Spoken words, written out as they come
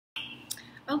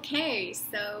Okay,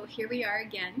 so here we are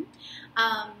again.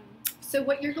 So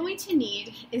what you're going to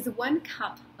need is 1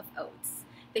 cup of oats.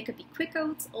 They could be quick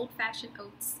oats, old-fashioned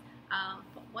oats,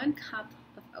 but 1 cup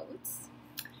of oats.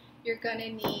 You're going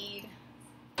to need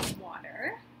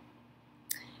water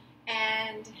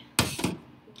and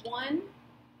 1.5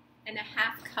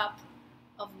 cup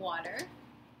of water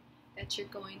that you're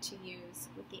going to use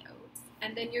with the oats.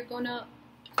 And then you're going to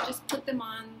just put them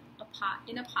on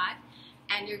in a pot,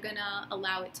 and you're going to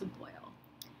allow it to boil.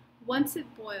 Once it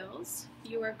boils,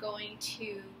 you are going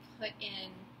to put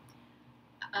in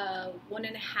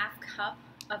 1.5 cup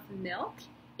of milk.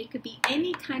 It could be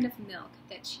any kind of milk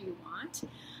that you want.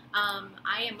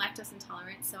 I am lactose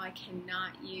intolerant, so I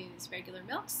cannot use regular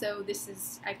milk. So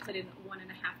I put in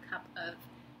 1.5 cup of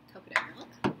coconut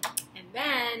milk. And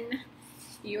then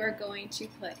you are going to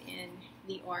put in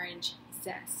the orange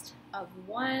zest of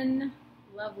 1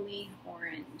 lovely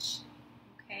orange.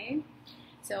 Okay,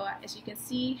 so as you can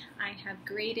see, I have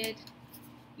grated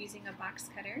using a box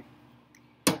cutter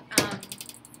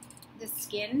the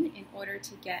skin in order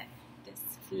to get this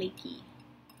flaky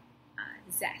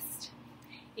zest.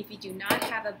 If you do not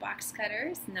have a box cutter,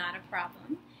 it's not a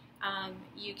problem.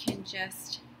 You can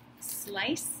just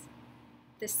slice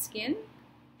the skin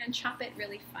and chop it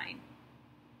really fine,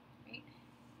 right,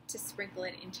 to sprinkle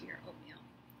it into your oatmeal.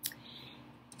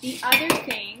 The other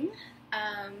thing,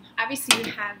 obviously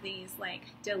you have these like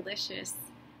delicious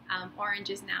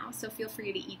oranges now, so feel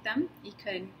free to eat them. You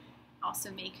could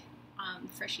also make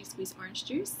freshly squeezed orange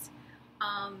juice,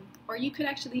 or you could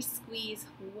actually squeeze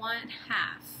 1/2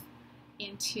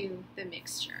 into the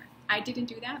mixture. I didn't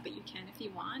do that, but you can if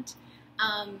you want.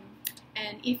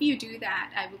 And if you do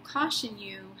that, I would caution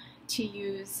you to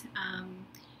use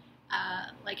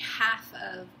like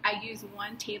I use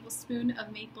 1 tablespoon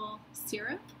of maple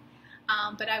syrup,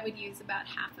 but I would use about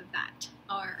half of that,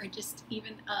 or just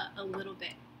even a little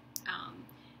bit,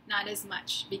 not as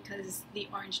much, because the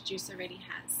orange juice already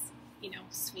has,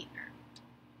 sweetener.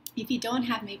 If you don't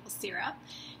have maple syrup,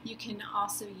 you can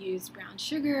also use brown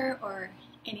sugar or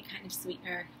any kind of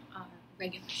sweetener,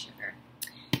 regular sugar.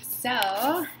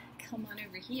 So come on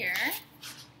over here,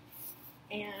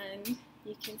 and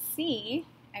you can see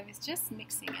I was just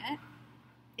mixing it,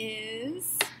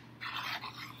 is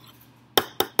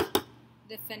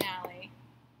the finale.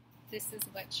 This is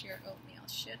what your oatmeal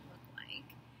should look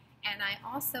like. And I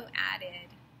also added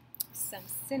some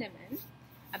cinnamon,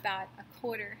 about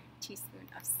 1/4 teaspoon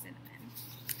of cinnamon.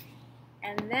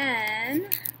 And then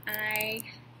I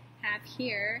have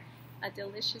here a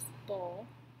delicious bowl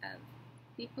of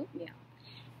the oatmeal.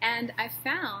 And I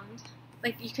found,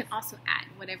 like, you can also add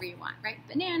whatever you want, right?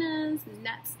 Bananas,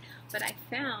 nuts. But I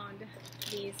found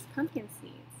these pumpkin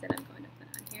seeds that I'm going to put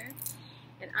on here.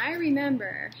 And I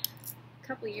remember a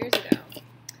couple years ago,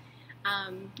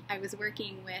 I was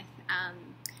working with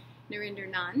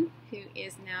who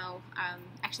is now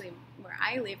actually where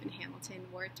I live in Hamilton,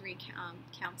 Ward 3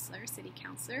 counselor, city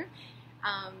counselor.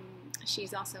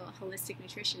 She's also a holistic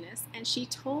nutritionist, and she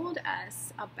told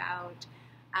us about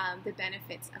the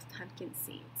benefits of pumpkin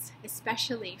seeds,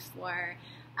 especially for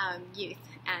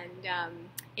youth. And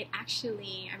it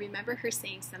actually, I remember her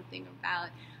saying something about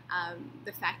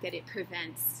the fact that it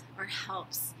prevents or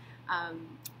helps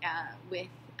with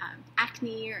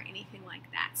acne or anything like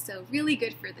that. So really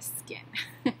good for the skin.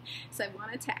 So I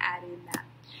wanted to add in that.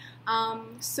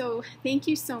 So thank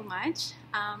you so much.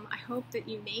 I hope that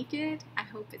you make it. I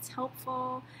hope it's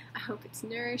helpful. I hope it's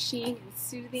nourishing and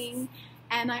soothing.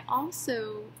 And I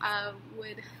also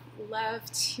would love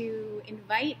to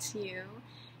invite you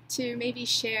to maybe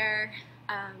share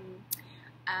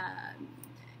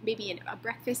maybe a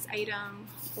breakfast item,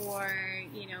 or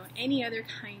any other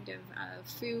kind of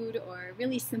food or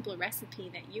really simple recipe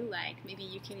that you like. Maybe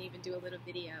you can even do a little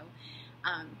video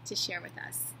to share with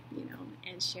us,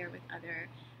 and share with other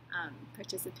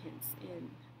participants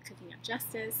in Cooking Up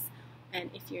Justice.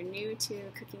 And if you're new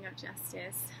to Cooking Up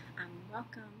Justice,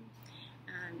 welcome.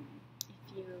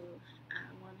 If you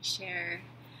want to share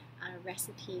a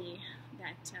recipe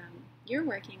that you're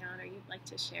working on, or you'd like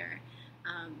to share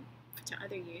to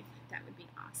other youth, that would be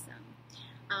awesome.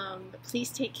 But please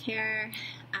take care,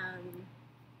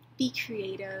 be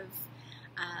creative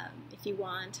if you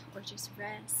want, or just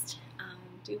rest.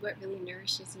 Do what really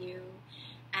nourishes you,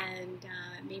 and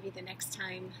maybe the next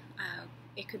time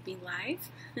it could be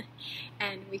live,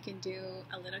 and we can do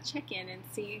a little check-in and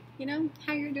see,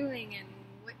 how you're doing and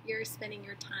what you're spending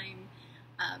your time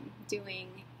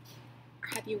doing.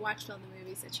 Have you watched all the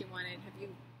movies that you wanted? Have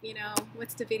you,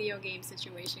 what's the video game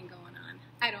situation going on?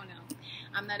 I don't know.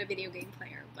 I'm not a video game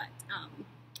player, but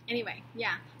anyway,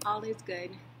 yeah, all is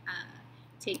good.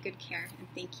 Take good care, and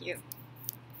thank you.